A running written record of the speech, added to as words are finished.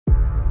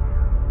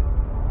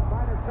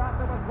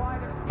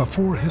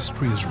Before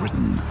history is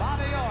written,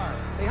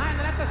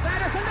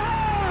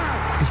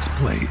 it's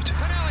played.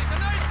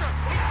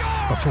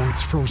 Before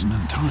it's frozen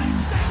in time,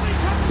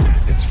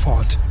 it's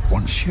fought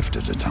one shift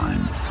at a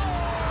time.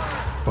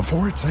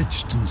 Before it's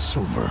etched in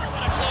silver,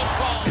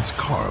 it's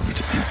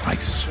carved in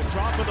ice.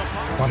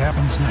 What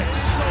happens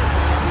next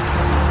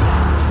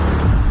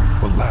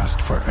will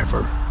last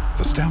forever.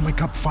 The Stanley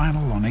Cup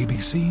Final on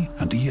ABC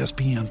and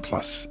ESPN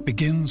Plus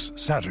begins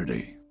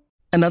Saturday.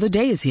 Another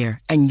day is here,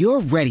 and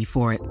you're ready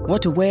for it.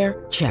 What to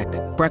wear? Check.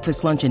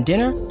 Breakfast, lunch, and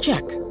dinner?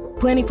 Check.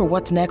 Planning for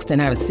what's next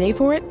and how to save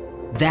for it?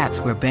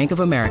 That's where Bank of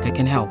America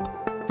can help.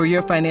 For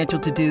your financial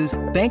to-dos,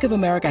 Bank of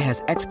America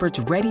has experts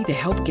ready to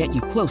help get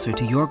you closer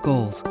to your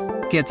goals.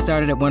 Get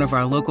started at one of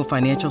our local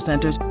financial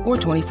centers or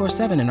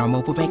 24/7 in our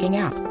mobile banking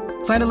app.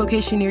 Find a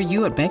location near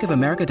you at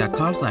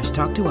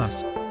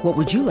bankofamerica.com/talktous. What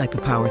would you like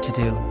the power to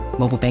do?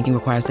 Mobile banking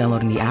requires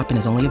downloading the app and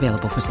is only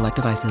available for select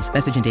devices.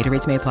 Message and data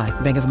rates may apply.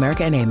 Bank of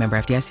America N.A., member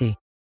FDIC.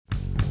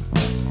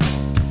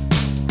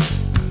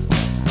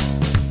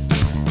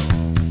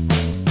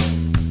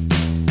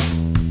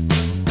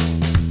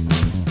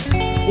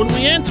 When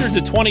we entered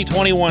the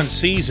 2021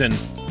 season,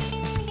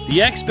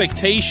 the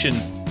expectation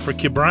for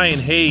Ke'Bryan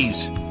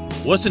Hayes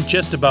wasn't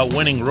just about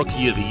winning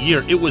Rookie of the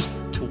Year. It was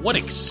to what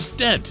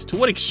extent, to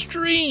what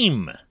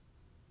extreme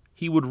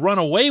he would run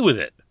away with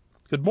it.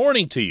 Good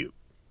morning to you.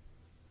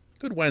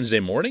 Good Wednesday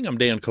morning. I'm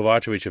Dan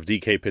Kovacevic of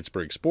DK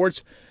Pittsburgh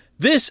Sports.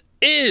 This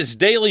is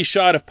Daily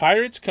Shot of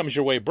Pirates. Comes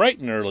your way bright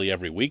and early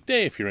every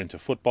weekday. If you're into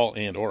football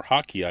and or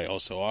hockey, I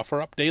also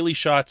offer up daily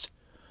shots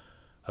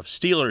of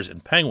Steelers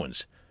and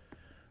Penguins.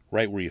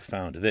 Right where you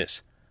found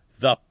this.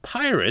 The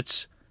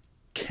Pirates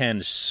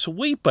can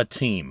sweep a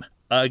team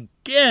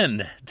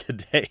again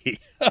today.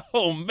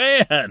 Oh,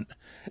 man.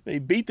 They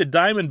beat the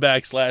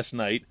Diamondbacks last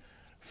night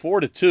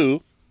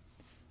 4-2.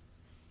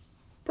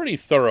 Pretty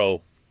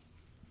thorough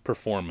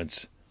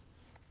performance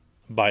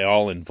by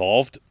all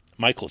involved.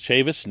 Michael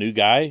Chavis, new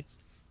guy,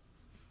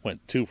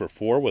 went 2 for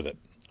 4 with a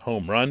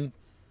home run.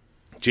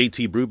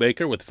 JT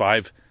Brubaker with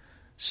 5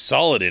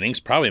 solid innings.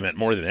 Probably meant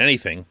more than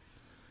anything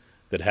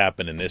that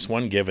happened in this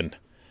one, given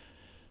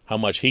how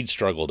much he'd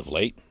struggled of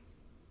late.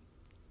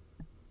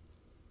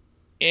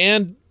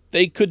 And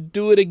they could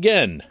do it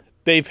again.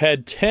 They've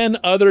had 10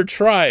 other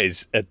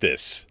tries at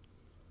this.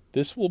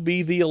 This will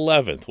be the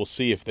 11th. We'll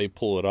see if they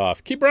pull it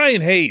off.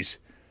 Ke'Bryan Hayes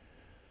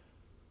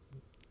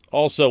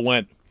also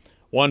went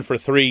 1 for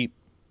 3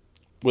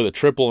 with a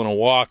triple and a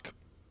walk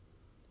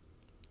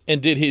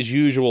and did his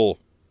usual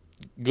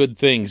good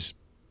things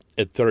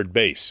at third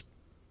base.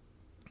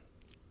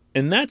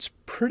 And that's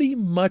pretty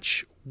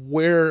much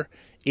where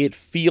it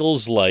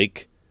feels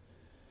like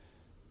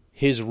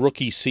his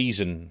rookie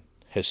season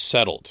has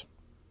settled.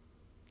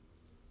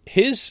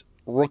 His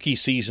rookie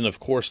season, of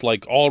course,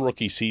 like all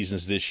rookie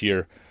seasons this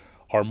year,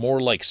 are more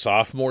like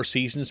sophomore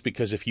seasons,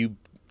 because if you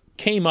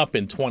came up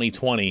in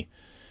 2020,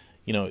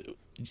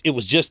 it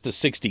was just the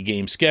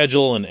 60-game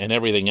schedule and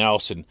everything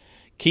else. And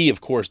Key,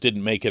 of course,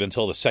 didn't make it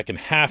until the second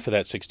half of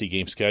that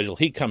 60-game schedule.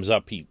 He comes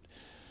up, he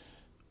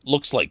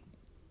looks like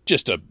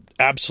just an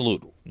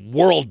absolute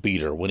world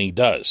beater when he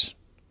does,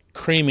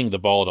 creaming the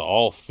ball to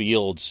all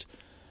fields,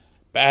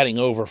 batting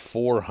over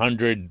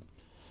 400,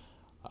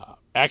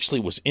 actually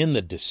was in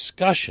the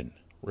discussion,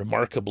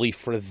 remarkably,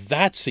 for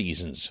that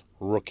season's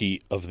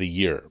Rookie of the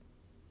Year.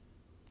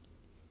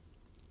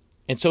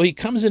 And so he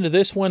comes into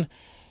this one,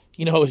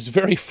 his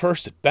very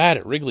first at bat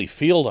at Wrigley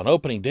Field on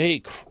opening day,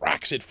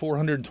 cracks it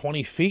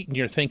 420 feet, and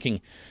you're thinking,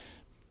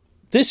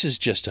 this is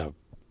just a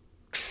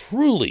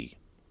truly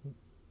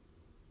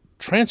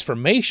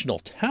transformational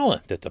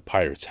talent that the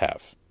Pirates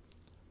have.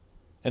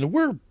 And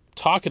we're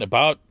talking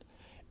about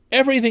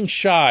everything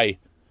shy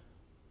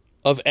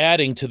of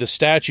adding to the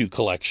statue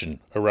collection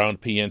around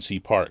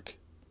PNC Park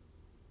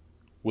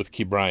with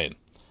Ke'Bryan.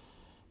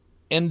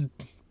 And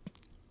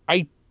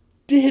I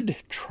did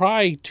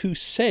try to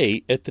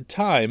say at the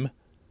time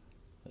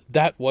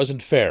that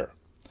wasn't fair.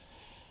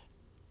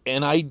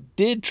 And I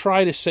did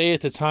try to say at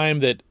the time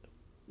that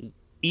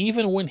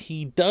even when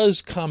he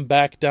does come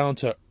back down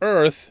to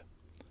earth,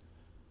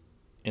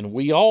 and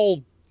we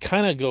all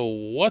kind of go,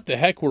 what the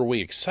heck were we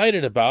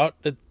excited about?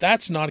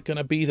 That's not going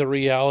to be the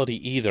reality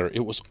either.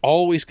 It was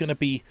always going to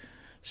be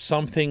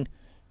something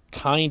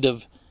kind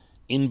of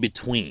in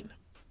between.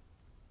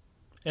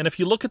 And if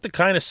you look at the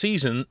kind of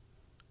season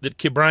that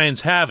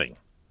Ke'Bryan's having,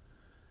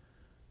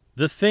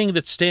 the thing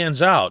that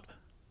stands out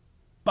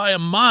by a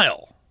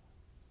mile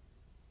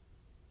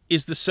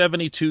is the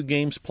 72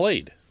 games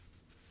played.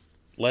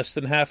 Less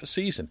than half a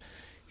season.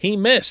 He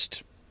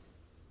missed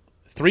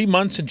 3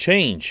 months and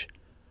change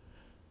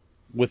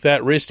with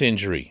that wrist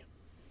injury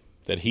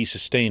that he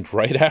sustained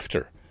right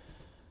after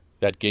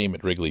that game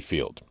at Wrigley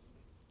Field.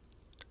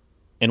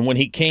 And when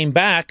he came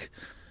back,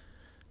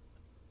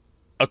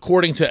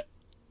 according to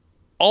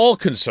all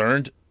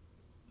concerned,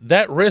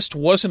 that wrist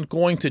wasn't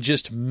going to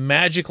just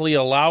magically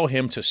allow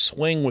him to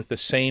swing with the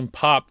same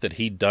pop that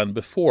he'd done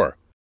before.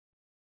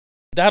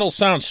 That'll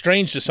sound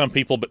strange to some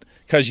people, but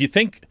because you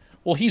think,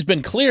 well, he's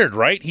been cleared,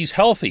 right? He's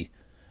healthy.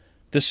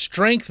 the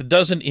strength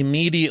doesn't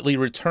immediately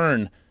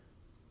return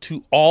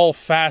to all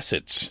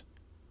facets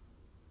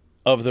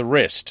of the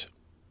wrist.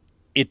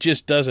 It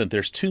just doesn't.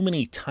 There's too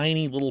many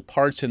tiny little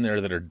parts in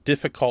there that are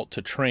difficult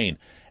to train,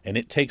 and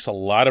it takes a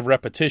lot of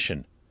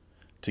repetition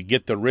to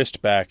get the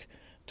wrist back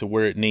to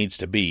where it needs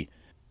to be.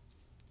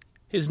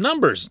 His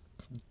numbers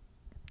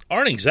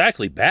aren't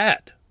exactly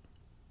bad.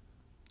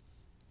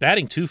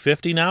 Batting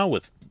 .250 now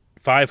with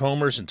 5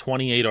 homers and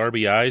 28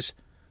 RBIs,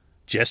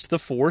 just the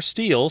 4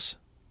 steals.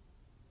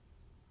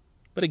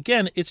 But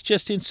again, it's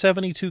just in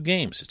 72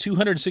 games,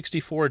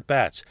 264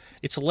 at-bats.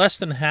 It's less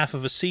than half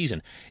of a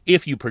season.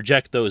 If you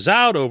project those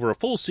out over a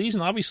full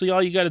season, obviously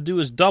all you got to do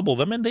is double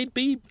them, and they'd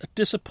be a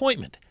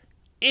disappointment.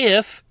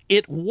 If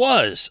it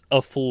was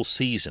a full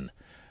season.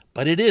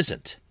 But it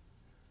isn't.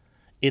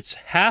 It's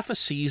half a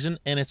season,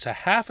 and it's a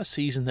half a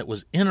season that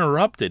was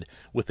interrupted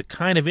with the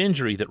kind of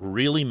injury that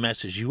really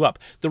messes you up.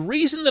 The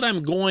reason that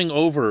I'm going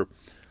over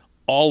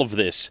all of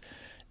this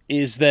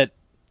is that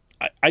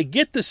I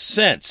get the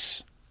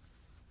sense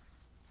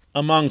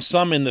among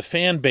some in the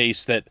fan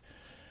base that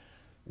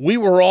we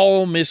were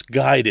all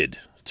misguided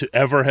to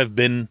ever have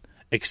been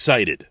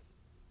excited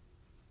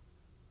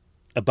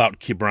about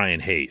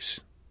Ke'Bryan Hayes.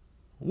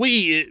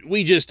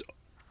 We just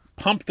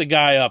pumped the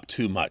guy up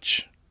too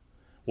much,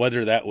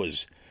 whether that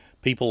was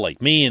people like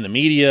me in the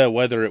media,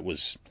 whether it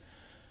was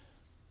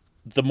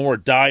the more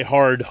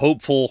diehard,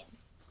 hopeful,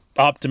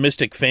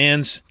 optimistic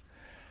fans.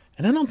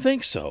 And I don't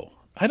think so.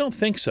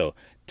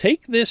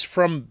 Take this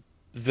from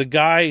the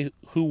guy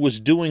who was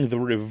doing the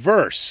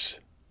reverse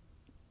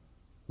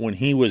when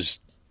he was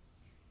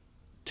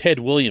Ted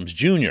Williams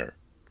Jr.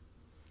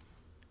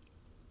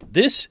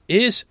 This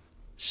is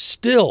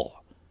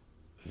still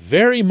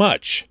very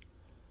much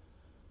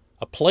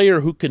a player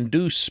who can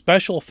do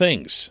special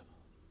things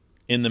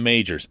in the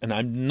majors. And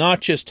I'm not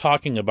just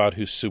talking about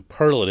his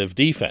superlative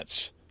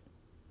defense,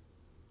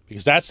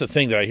 because that's the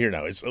thing that I hear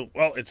now.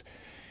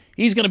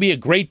 He's going to be a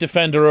great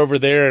defender over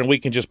there, and we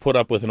can just put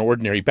up with an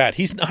ordinary bat.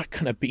 He's not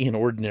going to be an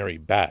ordinary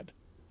bat.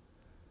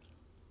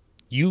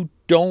 You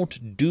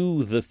don't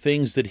do the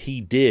things that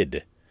he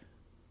did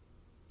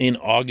in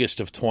August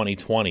of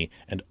 2020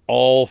 and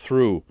all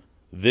through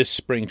this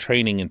spring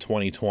training in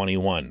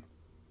 2021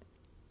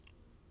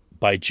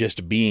 by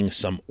just being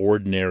some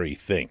ordinary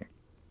thing.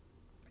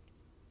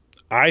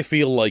 I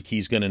feel like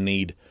he's going to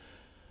need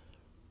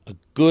a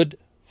good,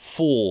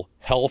 full,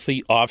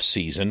 healthy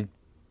offseason,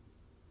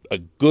 a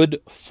good,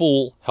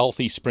 full,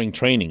 healthy spring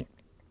training.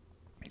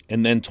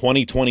 And then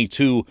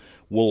 2022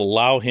 will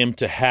allow him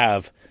to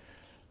have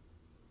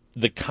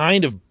the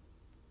kind of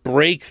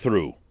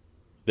breakthrough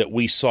that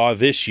we saw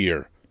this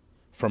year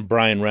from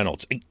Bryan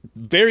Reynolds.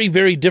 Very,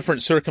 very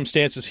different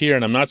circumstances here,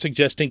 and I'm not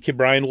suggesting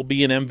Ke'Bryan will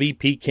be an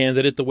MVP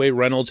candidate the way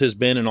Reynolds has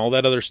been and all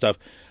that other stuff.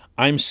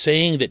 I'm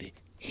saying that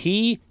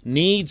he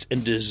needs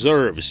and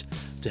deserves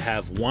to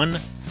have one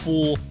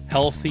full,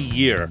 healthy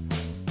year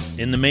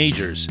in the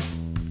majors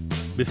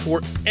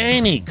before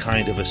any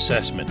kind of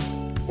assessment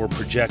or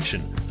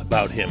projection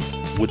about him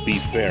would be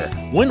fair.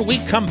 When we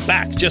come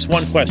back, just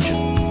one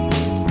question.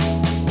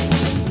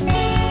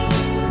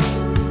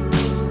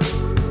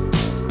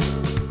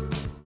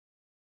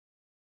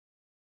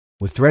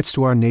 With threats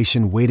to our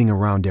nation waiting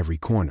around every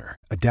corner,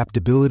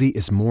 adaptability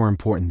is more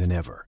important than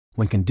ever.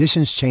 When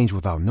conditions change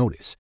without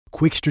notice,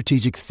 quick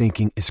strategic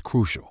thinking is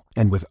crucial.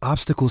 And with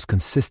obstacles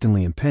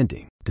consistently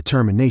impending,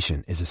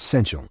 determination is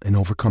essential in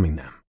overcoming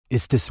them.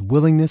 It's this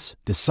willingness,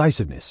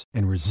 decisiveness,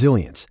 and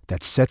resilience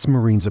that sets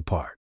Marines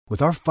apart.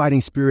 With our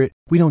fighting spirit,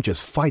 we don't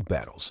just fight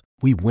battles,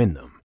 we win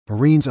them.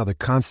 Marines are the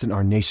constant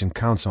our nation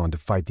counts on to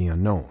fight the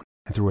unknown.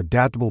 And through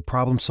adaptable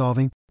problem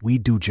solving, we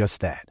do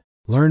just that.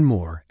 Learn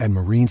more at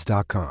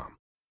marines.com.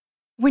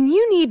 When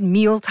you need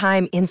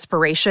mealtime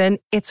inspiration,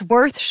 it's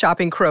worth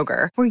shopping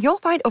Kroger, where you'll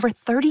find over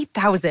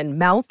 30,000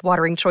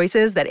 mouth-watering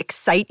choices that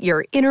excite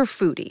your inner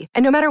foodie.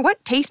 And no matter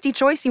what tasty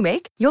choice you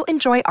make, you'll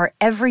enjoy our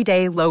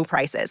everyday low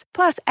prices,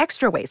 plus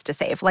extra ways to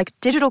save, like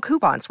digital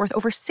coupons worth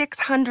over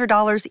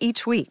 $600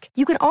 each week.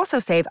 You can also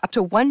save up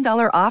to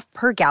 $1 off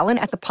per gallon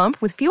at the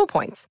pump with fuel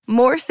points.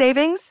 More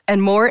savings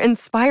and more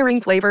inspiring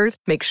flavors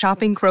make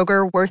shopping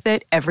Kroger worth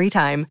it every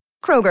time.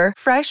 Kroger,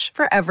 fresh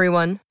for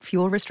everyone.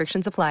 Fuel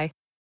restrictions apply.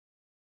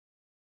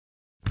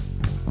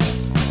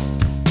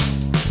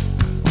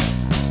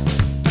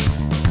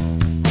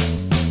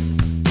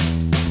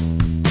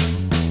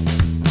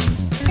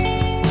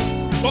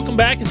 Welcome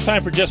back. It's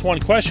time for Just One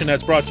Question.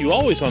 That's brought to you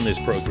always on this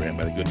program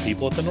by the good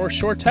people at the North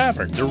Shore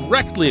Tavern,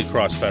 directly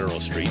across Federal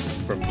Street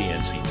from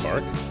PNC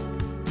Park,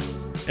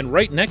 and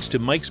right next to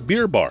Mike's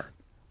Beer Bar,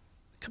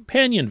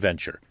 companion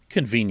venture,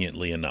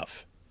 conveniently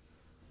enough.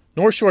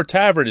 North Shore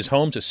Tavern is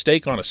home to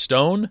Steak on a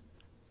Stone,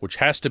 which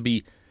has to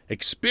be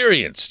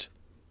experienced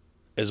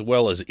as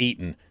well as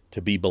eaten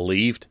to be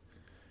believed.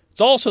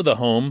 It's also the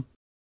home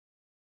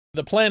of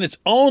the planet's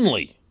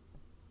only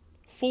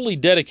fully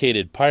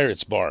dedicated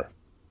Pirates bar.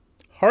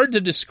 Hard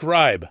to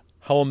describe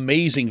how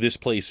amazing this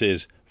place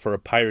is for a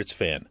Pirates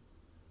fan.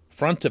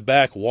 Front to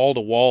back, wall to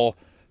wall,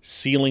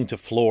 ceiling to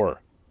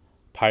floor,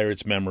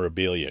 Pirates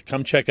memorabilia.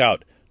 Come check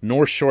out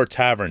North Shore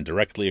Tavern,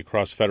 directly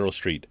across Federal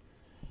Street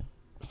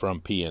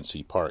from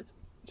PNC Park.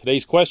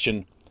 Today's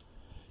question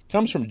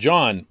comes from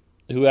John,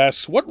 who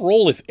asks, what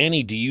role, if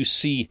any, do you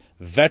see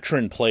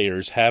veteran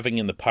players having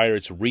in the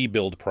Pirates'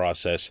 rebuild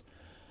process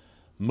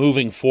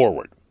moving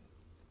forward?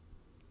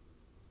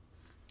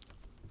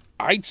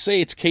 I'd say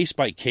it's case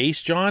by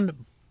case,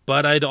 John,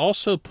 but I'd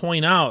also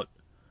point out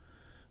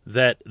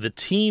that the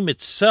team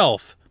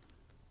itself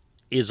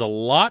is a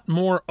lot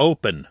more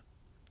open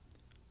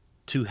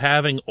to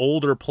having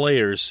older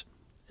players.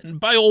 And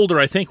by older,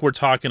 I think we're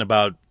talking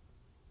about,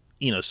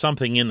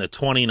 something in the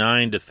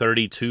 29 to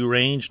 32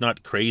 range,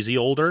 not crazy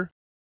older,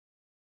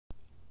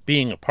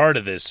 being a part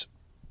of this.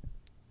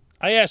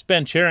 I asked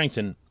Ben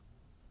Cherington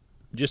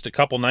just a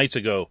couple nights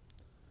ago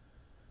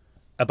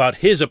about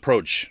his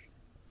approach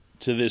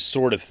to this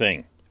sort of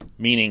thing,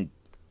 meaning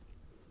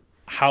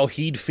how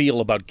he'd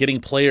feel about getting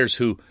players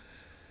who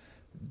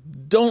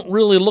don't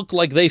really look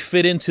like they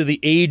fit into the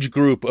age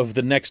group of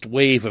the next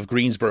wave of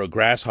Greensboro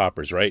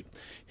Grasshoppers, right?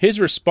 His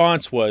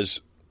response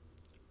was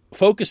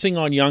focusing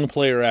on young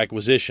player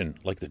acquisition,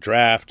 like the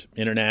draft,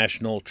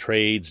 international,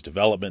 trades,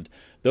 development.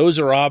 Those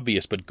are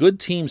obvious, but good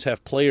teams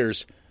have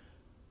players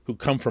who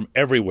come from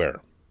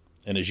everywhere.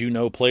 And as you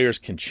know, players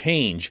can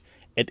change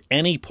at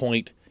any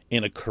point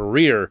in a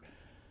career,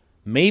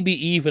 maybe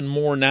even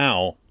more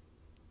now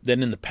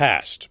than in the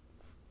past.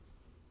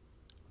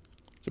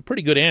 It's a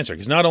pretty good answer,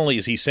 because not only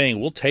is he saying,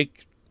 we'll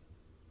take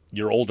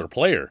your older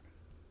player,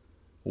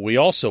 we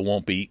also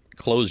won't be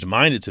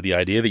closed-minded to the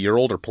idea that your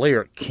older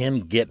player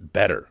can get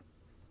better.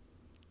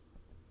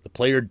 The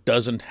player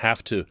doesn't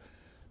have to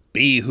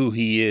be who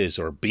he is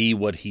or be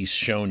what he's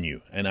shown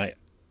you. And I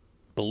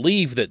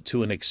believe that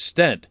to an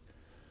extent,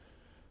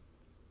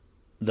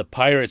 the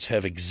Pirates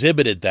have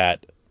exhibited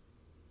that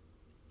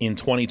in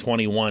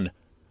 2021,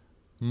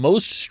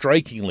 most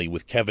strikingly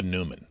with Kevin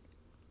Newman.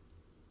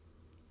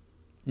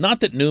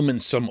 Not that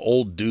Newman's some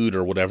old dude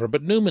or whatever,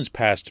 but Newman's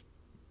past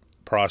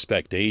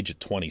prospect age at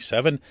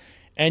 27,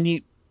 and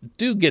you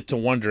do get to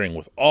wondering,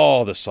 with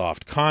all the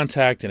soft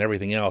contact and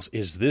everything else,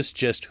 is this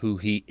just who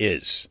he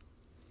is?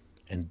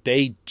 And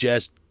they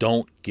just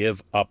don't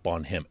give up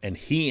on him. And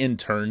he, in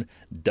turn,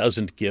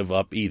 doesn't give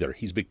up either.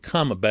 He's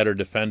become a better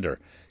defender.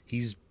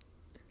 He's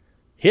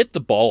hit the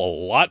ball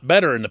a lot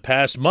better in the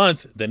past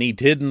month than he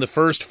did in the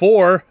first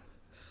 4.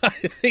 I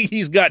think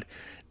he's got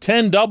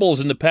 10 doubles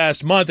in the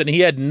past month, and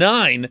he had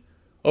 9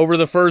 over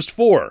the first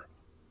 4.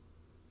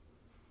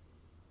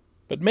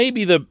 But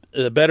maybe the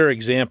better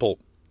example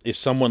is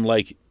someone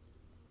like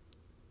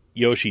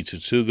Yoshi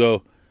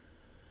Tsutsugo,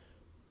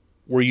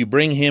 where you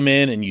bring him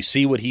in and you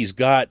see what he's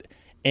got,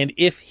 and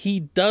if he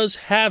does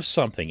have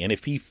something, and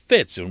if he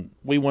fits, and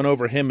we went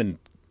over him in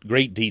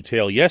great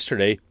detail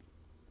yesterday,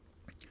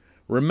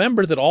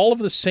 remember that all of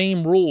the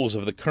same rules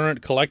of the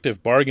current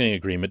collective bargaining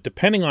agreement,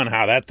 depending on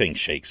how that thing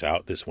shakes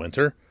out this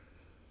winter,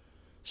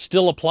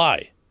 still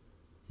apply,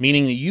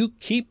 meaning that you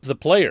keep the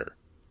player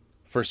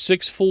for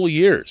 6 full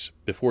years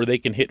before they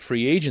can hit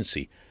free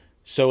agency.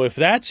 So if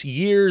that's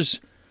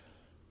years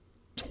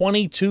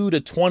 22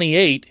 to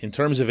 28 in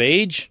terms of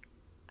age,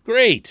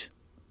 great.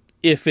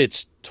 If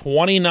it's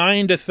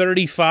 29 to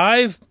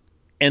 35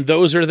 and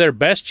those are their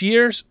best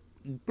years,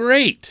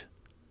 great.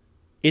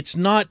 It's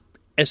not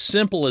as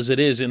simple as it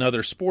is in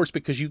other sports,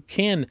 because you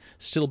can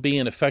still be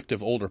an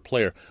effective older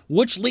player,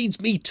 which leads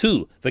me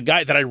to the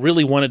guy that I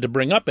really wanted to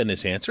bring up in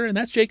this answer, and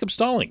that's Jacob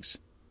Stallings.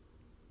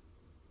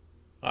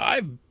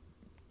 I've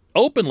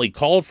openly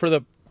called for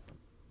the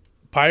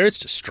Pirates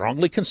to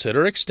strongly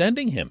consider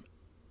extending him.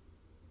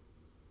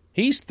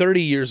 He's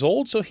 30 years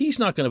old, so he's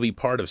not going to be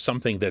part of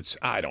something that's,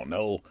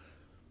 4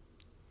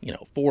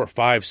 or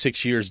 5,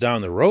 6 years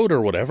down the road or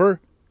whatever.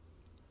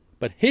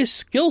 But his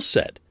skill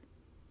set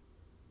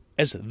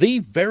as the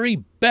very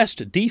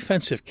best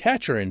defensive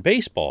catcher in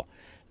baseball,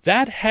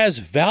 that has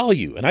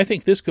value. And I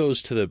think this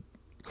goes to the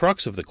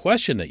crux of the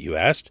question that you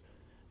asked.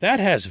 That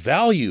has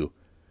value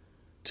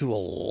to a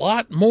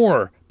lot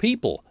more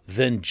people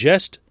than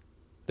just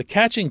the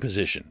catching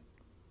position.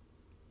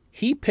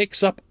 He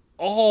picks up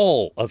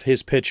all of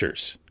his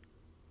pitchers.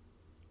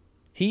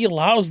 He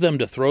allows them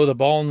to throw the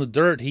ball in the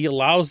dirt. He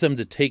allows them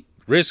to take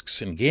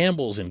risks and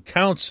gambles and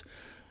counts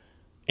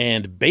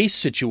and base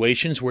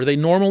situations where they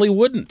normally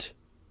wouldn't,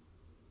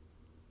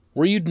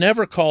 where you'd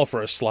never call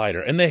for a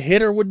slider, and the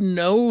hitter would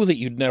know that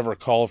you'd never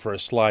call for a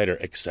slider,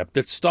 except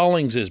that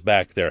Stallings is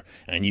back there,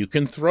 and you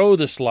can throw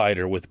the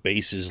slider with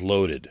bases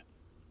loaded.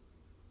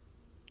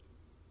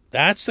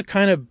 That's the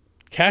kind of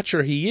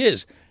catcher he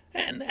is.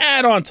 And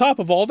add on top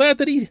of all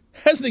that he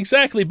hasn't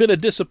exactly been a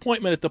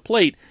disappointment at the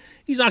plate.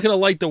 He's not going to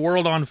light the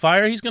world on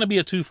fire. He's going to be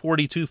a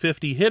 240,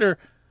 250 hitter.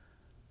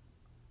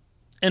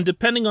 And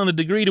depending on the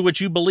degree to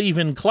which you believe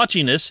in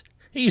clutchiness,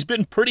 he's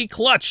been pretty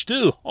clutch,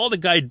 too. All the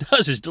guy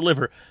does is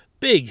deliver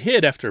big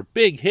hit after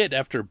big hit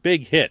after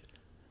big hit.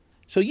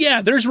 So,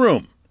 yeah, there's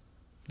room.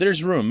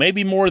 There's room.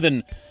 Maybe more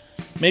than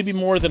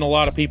a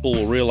lot of people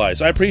will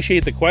realize. I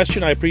appreciate the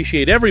question. I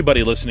appreciate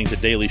everybody listening to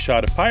Daily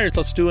Shot of Pirates.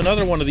 Let's do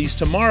another one of these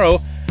tomorrow.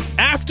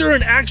 after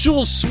an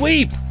actual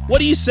sweep. What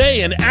do you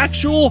say? An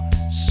actual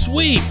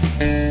sweep.